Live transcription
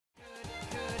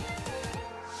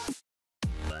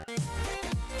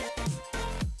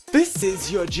This is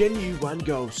your genuine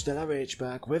Ghost, and I'm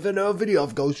back with another video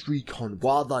of Ghost Recon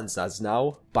Wildlands. That's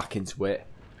now back into it.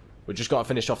 We just got to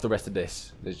finish off the rest of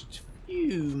this. There's just a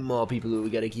few more people who we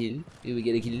gotta kill.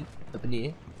 Up in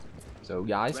here. So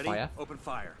guys, ready? fire. Open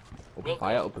fire. Open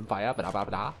fire, open fire.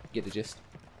 Ba-da-ba-ba-da. Get the gist.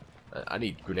 I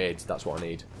need grenades, that's what I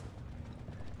need.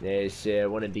 There's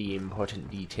one of the important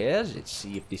details. Let's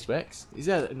see if this works. Is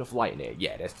there enough light in here?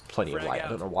 Yeah, there's plenty of light. I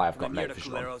don't know why I've got night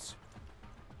vision on.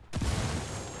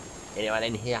 Anyone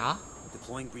in here?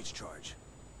 Deploying breach charge.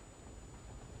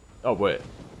 Oh, wait.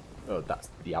 Oh, that's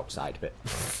the outside bit.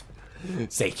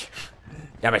 Sake.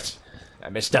 Damn it. I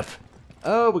messed up.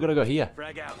 Oh, we're gonna go here.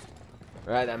 Frag out.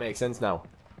 Right, that makes sense now.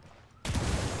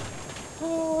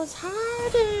 Who's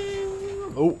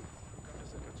hiding? Oh.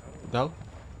 No?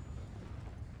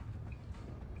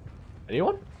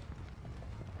 Anyone?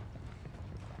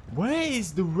 Where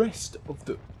is the rest of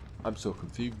the... I'm so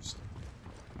confused.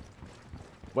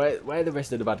 Where are the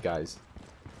rest of the bad guys?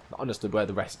 Not understood where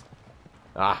the rest...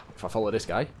 Ah, if I follow this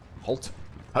guy. Halt.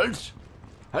 Halt!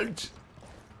 Halt!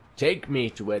 Take me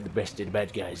to where the rest of the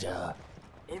bad guys are.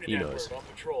 He knows. On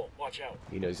patrol. Watch out.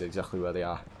 He knows exactly where they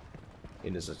are. He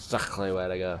knows exactly where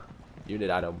they go. Unit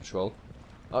out on patrol.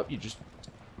 Oh, you just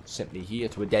sent me here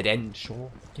to a dead end.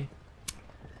 Sure. Okay.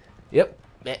 Yep.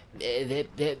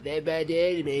 That bad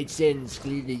end made sense.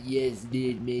 Clearly, yes,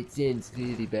 it made sense.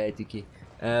 Clearly bad. Okay.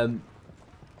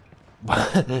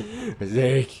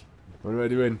 Zeke, what am I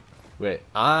doing? Wait,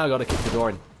 I gotta kick the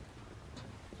door in.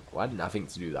 Why didn't I think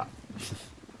to do that?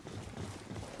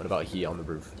 What about here on the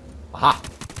roof? Aha!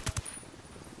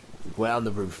 Where on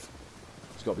the roof?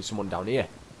 There's gotta be someone down here.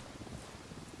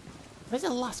 Where's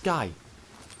the last guy?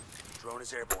 Drone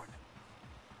is airborne.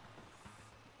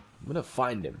 I'm gonna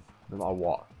find him, no matter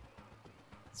what.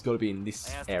 It's gotta be in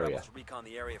this area. Recon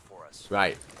the area for us.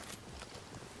 Right.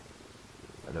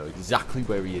 I know exactly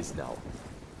where he is now.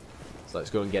 So let's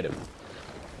go and get him.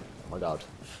 Oh my god.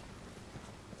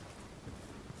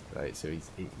 Right, so he's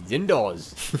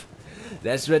indoors.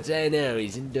 That's what I know,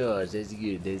 he's indoors. That's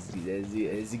good.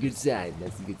 That's a good sign.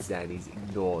 That's a good sign. He's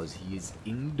indoors. He is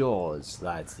indoors.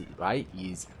 That's it, right?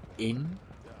 He is indoors.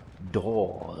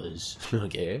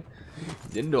 Okay.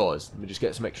 He's indoors. Let me just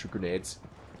get some extra grenades.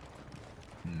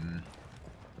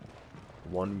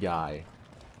 One guy.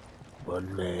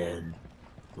 One man.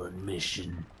 One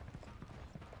mission.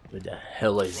 Where the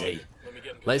hell is he?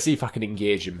 Let's see if I can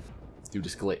engage him. Let's do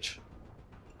this glitch.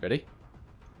 Ready?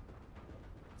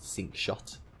 Sink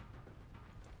shot.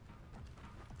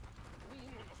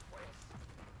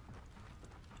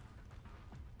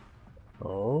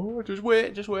 Oh, just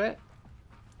wait, just wait.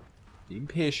 Being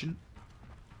patient.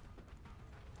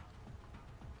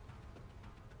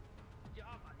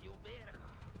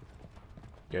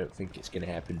 Don't think it's gonna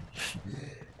happen.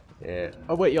 Yeah.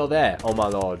 Oh wait, you're there. Oh my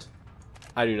lord.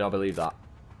 I do not believe that.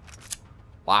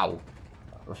 Wow.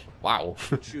 Wow.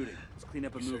 Shooting. Let's clean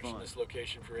up and move on. This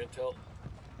location for intel.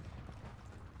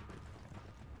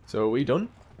 So are we done?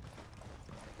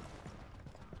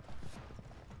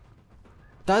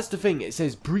 That's the thing. It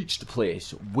says breach the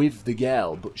place with the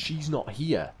girl, but she's not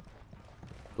here.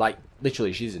 Like,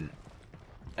 literally, she isn't.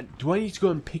 And do I need to go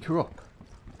and pick her up?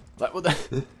 Like, what the...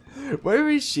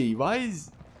 Where is she? Why is...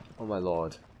 Oh my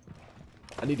lord.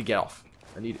 I need to get off.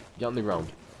 I need to get on the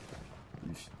ground.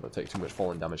 I'll take too much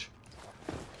falling damage.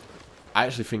 I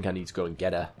actually think I need to go and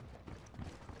get her.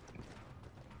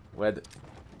 Where the...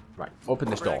 Right, open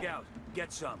this door. Out.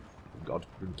 Get some. God,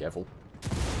 be careful.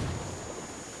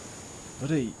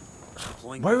 Bloody...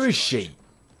 Where is she?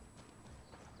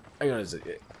 Hang on a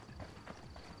second.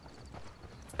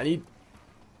 I need...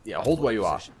 Yeah, hold where you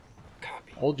are.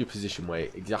 Hold your position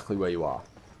exactly where you are.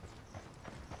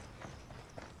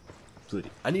 Bloody...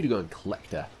 I need to go and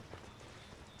collect her.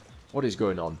 What is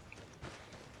going on?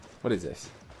 What is this?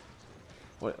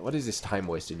 What is this time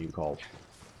wasting you call?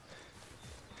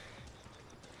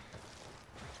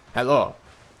 Hello.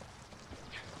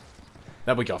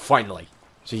 There we go, finally.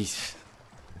 Jeez.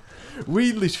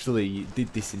 We literally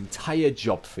did this entire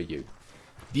job for you.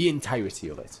 The entirety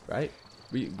of it, right?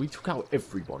 We took out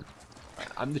everyone.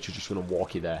 I'm literally just going to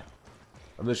walk you there.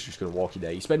 I'm literally just going to walk you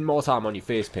there. You spend more time on your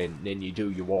face paint than you do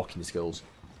your walking skills.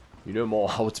 You know more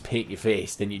how to paint your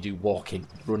face than you do walking,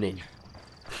 running.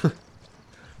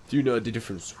 Do you know the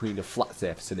difference between a flat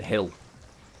surface and a hill?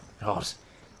 God.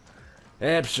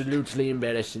 Absolutely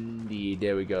embarrassing indeed.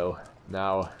 There we go.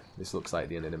 Now, this looks like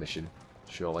the end of the mission.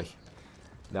 Surely.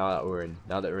 Now that we're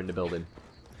in the building.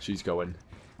 She's going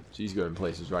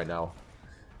places right now.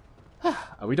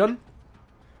 Are we done?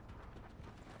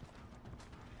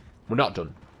 We're not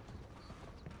done.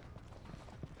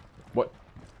 What?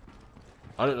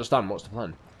 I don't understand. What's the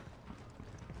plan?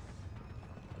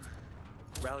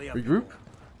 Rally up. Regroup?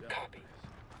 Copy.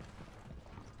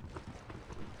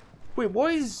 Wait,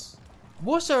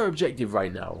 what's our objective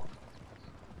right now?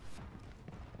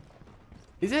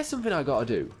 Is there something I gotta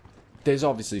do? There's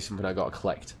obviously something I gotta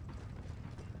collect.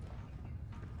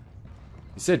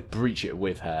 It said breach it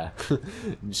with her.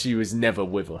 And she was never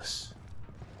with us.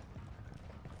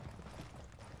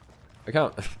 I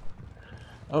can't...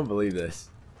 I don't believe this.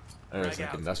 Hang on a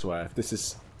second, that's why. This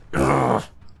is...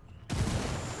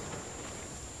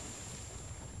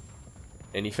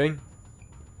 Anything?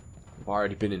 I've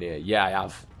already been in here. Yeah, I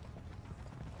have.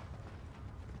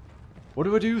 What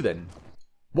do I do then?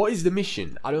 What is the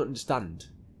mission? I don't understand.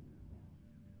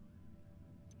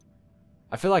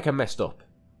 I feel like I messed up.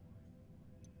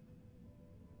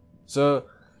 So,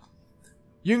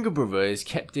 younger brother is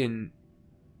kept in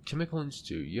Chemical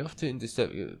Institute. You have to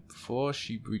intercept it before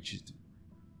she breaches.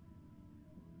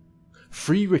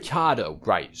 Free Ricardo.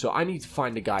 Right, so I need to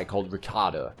find a guy called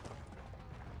Ricardo.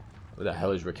 Where the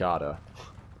hell is Ricardo?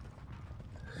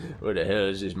 Where the hell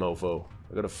is this mofo?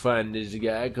 I gotta find this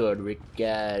guy called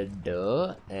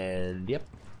Ricardo. And yep.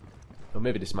 Or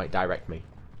maybe this might direct me.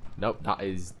 Nope,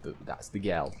 that's the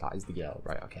girl. That is the girl.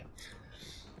 Right, okay.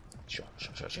 Sure,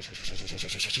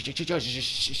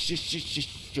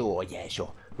 yeah,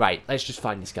 sure. Right, let's just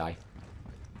find this guy.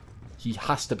 He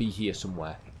has to be here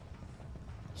somewhere.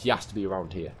 He has to be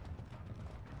around here.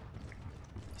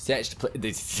 Search to play.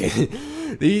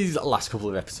 These last couple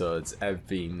of episodes have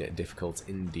been difficult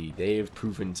indeed. They have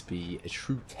proven to be a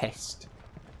true test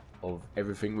of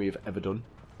everything we have ever done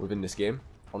within this game.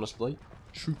 Honestly,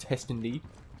 true test indeed.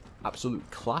 Absolute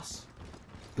class.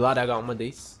 Glad I got on with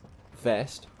this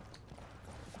first,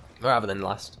 rather than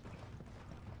last.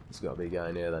 There's got to be a guy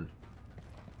in here then.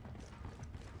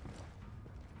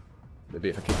 Maybe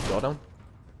if I kick the door down.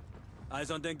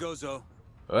 Eyes on Dengoso.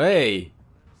 Hey!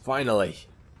 Finally!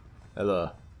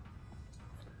 Hello.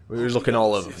 We were looking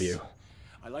all over for you.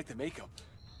 I like the makeup.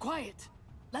 Quiet.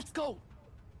 Let's go.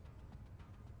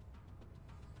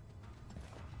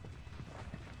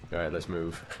 Alright, let's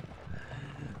move.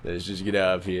 Let's just get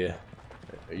out of here.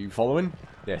 Are you following?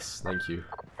 Yes, thank you.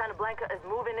 Santa Blanca is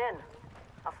moving in.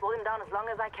 I'll slow him down as long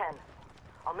as I can.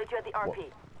 I'll meet you at the RP.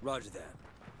 What? Roger that.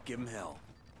 Give him hell.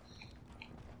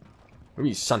 What do you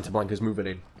mean Santa Blanca's moving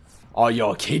in? Oh,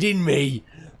 you're kidding me!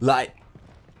 Like...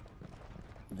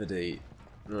 The date.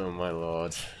 Oh my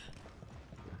lord.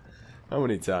 How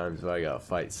many times have I got to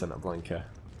fight Santa Blanca?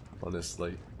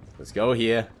 Honestly. Let's go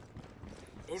here.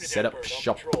 Set up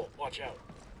shop. Watch out.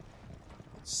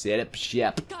 Set up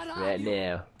shop right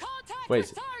now. Wait.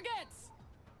 Targets.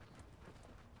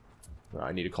 Right,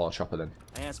 I need to call a chopper then.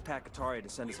 I asked Pakatari to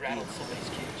send us a Rattled vehicle. somebody's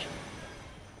cage.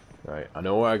 Right, I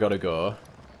know where I gotta go.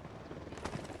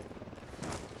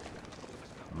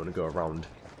 I'm gonna go around.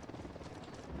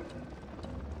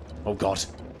 Oh god.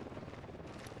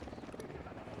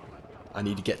 I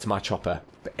need to get to my chopper.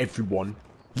 But everyone,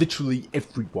 literally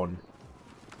everyone,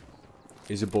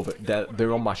 is above it.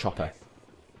 They're on my chopper.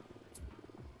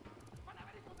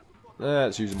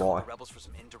 Let's use more. Rebels for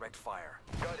some indirect fire.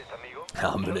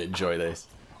 I'm gonna enjoy this.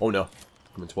 Oh no,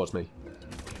 coming towards me.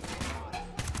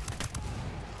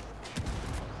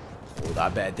 Oh,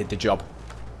 that better did the job.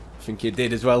 I think it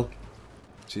did as well.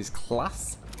 She's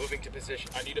class. Moving to position.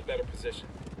 I need a better position.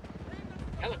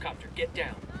 Helicopter, get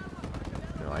down.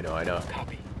 No, I know, I know.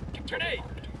 Copy. Grenade.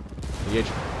 Engage.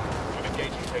 I'm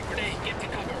engaging. Take grenade. Get to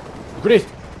cover. Grenade!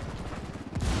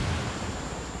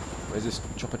 Where's this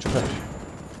chopper?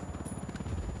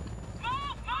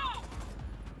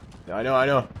 Yeah, I know, I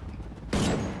know.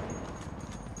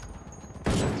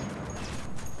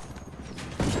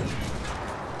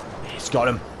 He's got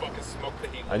him. Fucking smoke the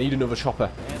heat. I need another chopper.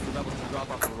 Ask the rebels to drop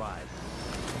off the ride.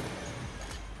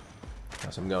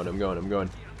 Yes, I'm going. I'm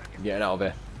getting out of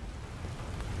here.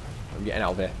 I'm getting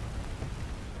out of here.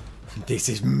 This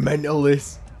is mental,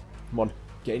 this. Come on.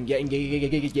 Get in.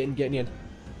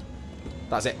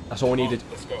 That's it. That's all we needed.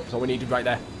 Let's go. That's all we needed right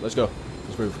there. Let's go.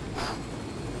 Let's move.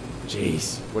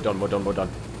 Jeez. We're done.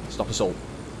 Stop us all.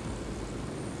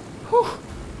 Whew.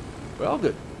 We're all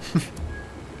good.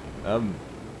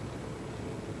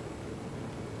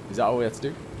 Is that all we have to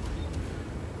do?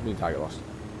 I mean, target lost.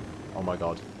 Oh my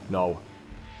god. No.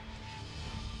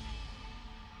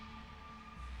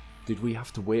 Did we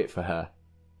have to wait for her?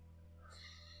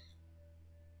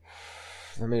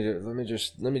 Let me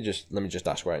just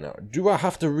ask right now. Do I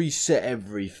have to reset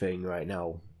everything right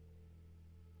now?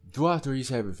 Do I have to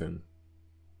reset everything?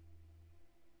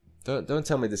 Don't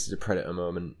tell me this is a Predator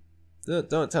moment.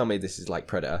 Don't tell me this is like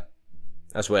Predator.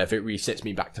 I swear, if it resets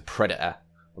me back to Predator,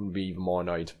 I'm gonna be even more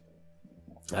annoyed.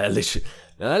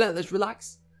 Let's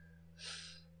relax.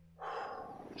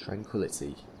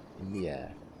 Tranquility in the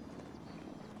air.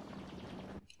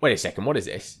 Wait a second, what is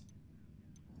this?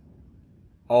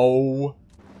 Oh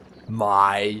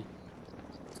my...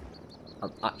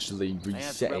 I'm actually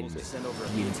resetting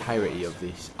the entirety of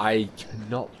this. I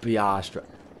cannot be arsed.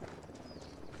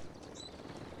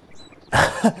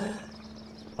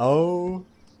 Oh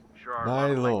my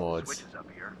lord.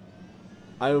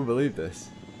 I don't believe this.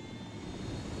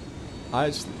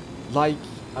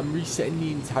 I'm resetting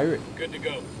the entirety. Good to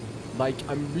go. Like,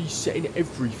 I'm resetting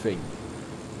everything.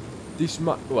 This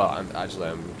well, I'm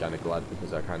kind of glad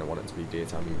because I kind of want it to be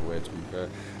daytime either way, to be fair.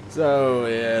 So,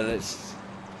 yeah, let's...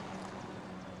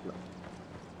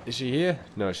 Is she here?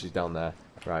 No, she's down there.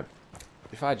 Right.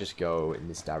 If I just go in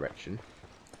this direction,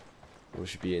 we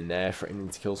should be in there threatening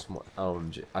to kill someone. Oh,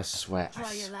 I swear.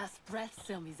 Try your last breath,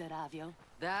 Miserabio.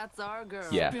 That's our girl.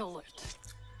 Yeah. Spill it.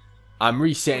 I'm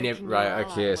resetting it. Breaking Right, your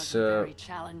okay, ally was so... very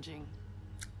challenging.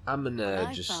 I'm gonna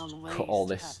I just found ways cut all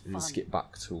to this have and fun. skip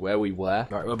back to where we were.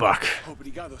 Right, we're back.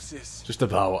 Obrigado, sis. Just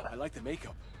about. I like the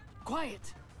makeup.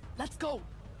 Quiet. Let's go.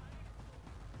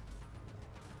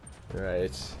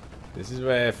 Right. This is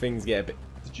where things get a bit...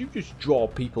 Did you just draw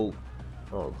people...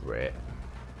 Oh, great.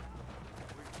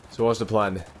 So what's the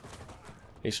plan?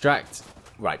 Extract...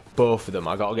 Right, both of them.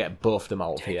 I gotta get both of them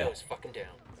out of here. Tango's fucking down.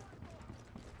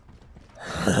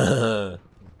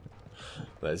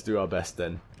 Let's do our best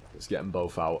then. Let's get them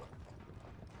both out.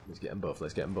 Let's get them both.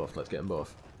 Let's get them both. Let's get them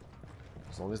both.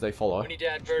 As long as they follow.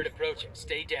 Unidad bird approaching.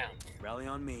 Stay down. Rally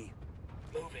on me.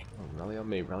 Moving. Oh, rally on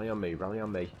me. Rally on me. Rally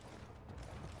on me.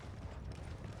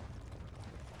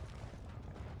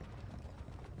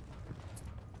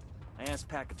 I asked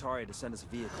Pat Katari to send us a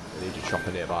vehicle. I need a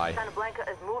chopper nearby. Santa Blanca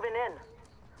is moving in.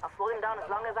 I'll slow him down as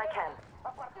long as I can.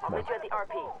 I'll meet you at the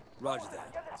RP. Roger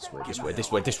that. This way, this way,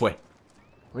 this way, this way.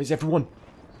 Where's everyone?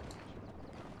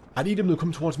 I need them to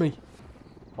come towards me.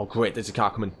 Oh great, there's a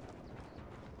car coming.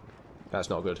 That's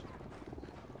not good.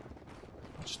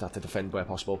 I'll just have to defend where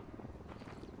possible.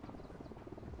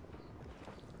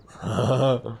 Where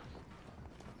are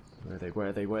they? Where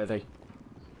are they? Where are they?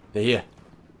 They're here.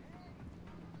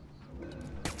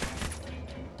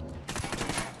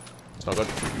 It's not good.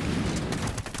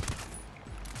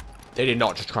 They did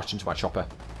not just crash into my chopper.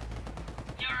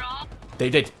 They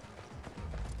did.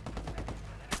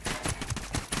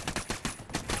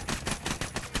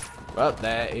 Well,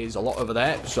 there is a lot over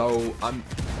there, so I'm...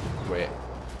 Wait.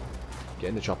 Get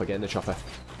in the chopper, get in the chopper.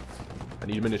 I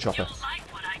need them in the chopper.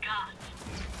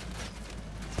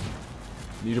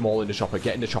 Need them all in the chopper.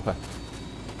 Get in the chopper.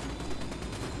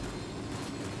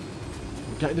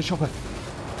 Get in the chopper. Am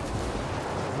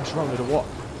I surrounded or what?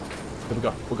 There we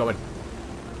go. We're going.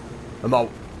 I'm out.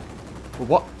 Well,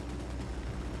 what?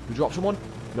 We drop someone?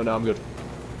 No, no, I'm good.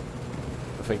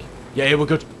 I think. Yeah, yeah, we're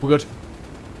good. We're good.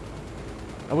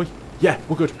 Are we? Yeah,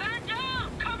 we're good.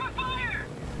 Cover fire!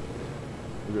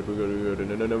 We're good, we're good, we're good.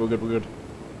 No, no, no, we're good, we're good.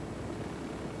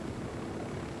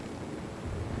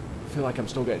 I feel like I'm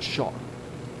still getting shot.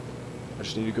 I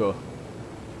just need to go.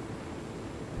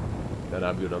 No, no,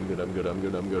 I'm good, I'm good, I'm good, I'm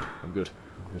good, I'm good, I'm good.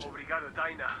 I'm good.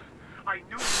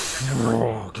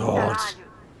 Oh, God.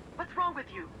 What's wrong with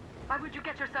you? Why would you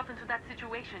get yourself into that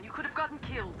situation? You could have gotten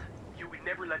killed. You would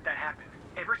never let that happen.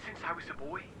 Ever since I was a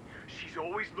boy, she's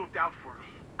always looked out for me.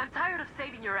 I'm tired of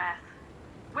saving your ass.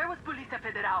 Where was Polícia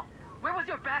Federal? Where was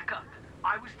your backup?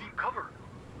 I was deep cover.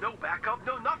 No backup,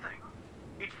 no nothing.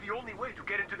 It's the only way to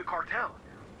get into the cartel.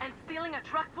 And stealing a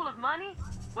truck full of money?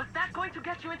 Was that going to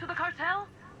get you into the cartel?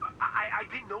 I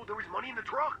didn't know there was money in the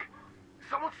truck.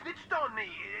 Someone snitched on me.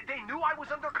 They knew I was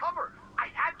undercover. I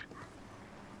had to.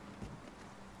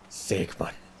 Sick,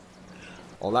 man.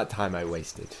 All that time I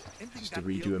wasted just to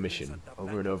redo a mission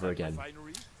over and over again.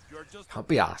 Can't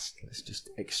be asked. Let's just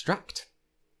extract.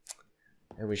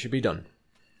 And we should be done.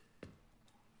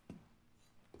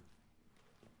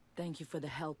 Thank you for the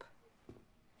help.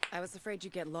 I was afraid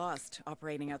you'd get lost,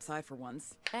 operating outside for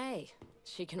once. Hey,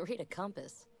 she can read a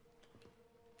compass.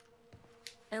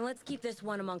 And let's keep this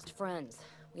one amongst friends.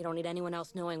 We don't need anyone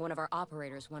else knowing one of our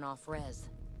operators went off res.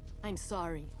 I'm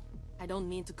sorry. I don't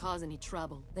mean to cause any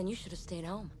trouble. Then you should have stayed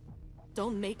home.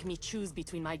 Don't make me choose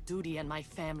between my duty and my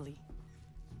family.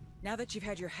 Now that you've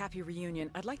had your happy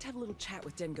reunion, I'd like to have a little chat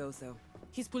with Dengoso.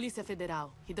 He's Polícia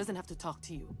Federal. He doesn't have to talk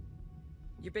to you.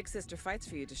 Your big sister fights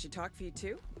for you. Does she talk for you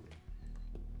too?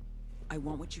 I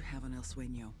want what you have on El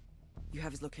Sueño. You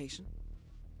have his location?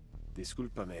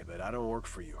 Discúlpame, but I don't work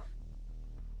for you.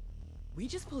 We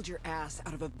just pulled your ass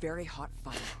out of a very hot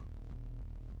fight.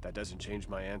 That doesn't change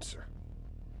my answer.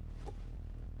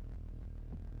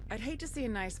 I'd hate to see a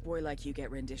nice boy like you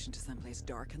get renditioned to someplace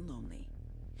dark and lonely.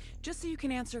 Just so you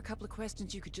can answer a couple of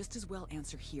questions you could just as well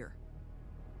answer here.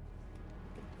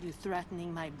 You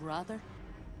threatening my brother?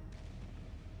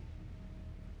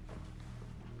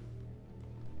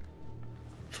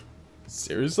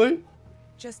 Seriously?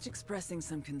 Just expressing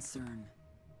some concern.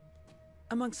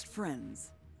 Amongst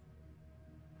friends.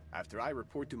 After I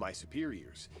report to my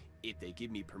superiors, if they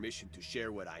give me permission to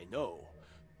share what I know,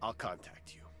 I'll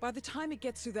contact you. By the time it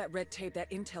gets through that red tape, that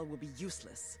intel will be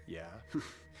useless. Yeah?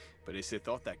 But it's the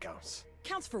thought that counts.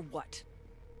 Counts for what?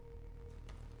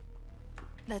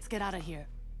 Let's get out of here.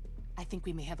 I think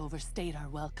we may have overstayed our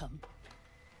welcome.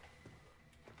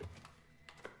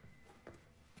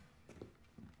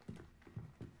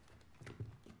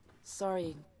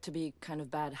 Sorry to be kind of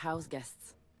bad house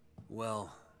guests.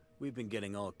 Well, we've been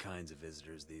getting all kinds of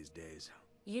visitors these days.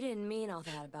 You didn't mean all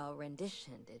that about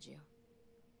rendition, did you?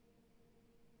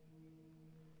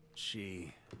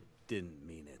 She didn't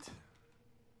mean it.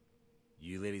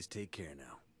 You ladies take care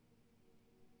now.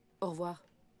 Au revoir.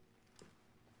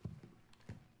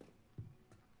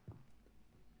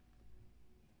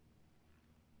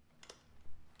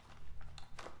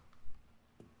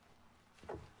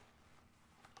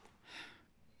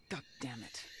 God damn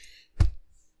it.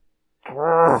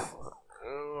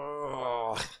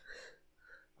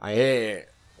 I hate it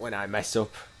when I mess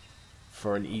up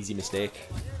for an easy mistake.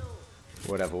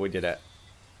 Whatever, we did it.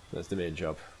 That's the main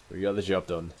job. We got the job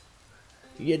done.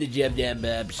 We get the job done,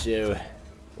 Bob, so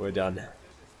we're done.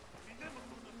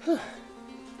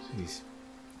 Jeez.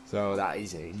 So that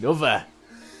is another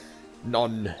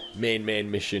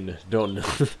non-main mission done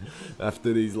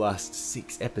after these last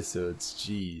 6 episodes.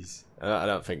 Jeez. I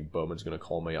don't think Bowman's going to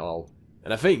call me at all.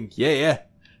 And I think, yeah.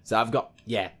 So I've got,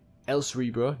 El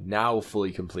Cerebro now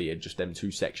fully completed, just them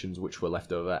 2 sections which were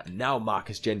left over. And now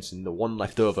Marcus Jensen, the one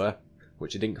left over,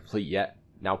 which I didn't complete yet,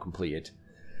 now completed.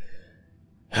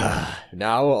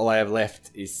 Now all I have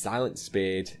left is Silent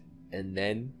Spade, and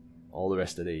then all the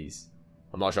rest of these.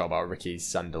 I'm not sure about Ricky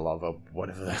Sandalov or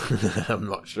whatever. I'm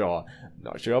not sure.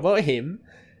 Not sure about him.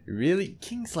 Really?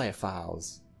 Kingslayer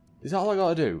files. Is that all I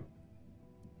gotta do?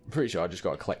 I'm pretty sure I just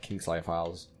gotta collect Kingslayer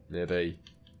files. Maybe.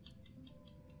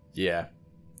 Yeah.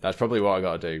 That's probably what I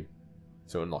gotta do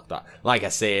to unlock that. Like I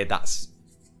say, that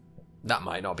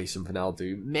might not be something I'll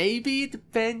do. Maybe, it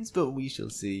depends, but we shall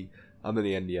see. I'm at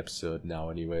the end of the episode now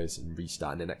anyways, and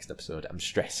restarting the next episode. I'm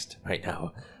stressed right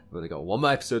now. I've only got 1 more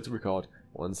episode to record.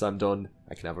 Once I'm done,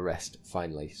 I can have a rest,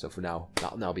 finally. So for now,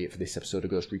 that'll now be it for this episode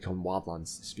of Ghost Recon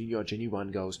Wildlands. It's been your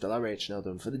genuine ghost, LRH, now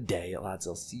done for the day, lads.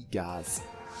 I'll see you guys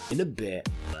in a bit.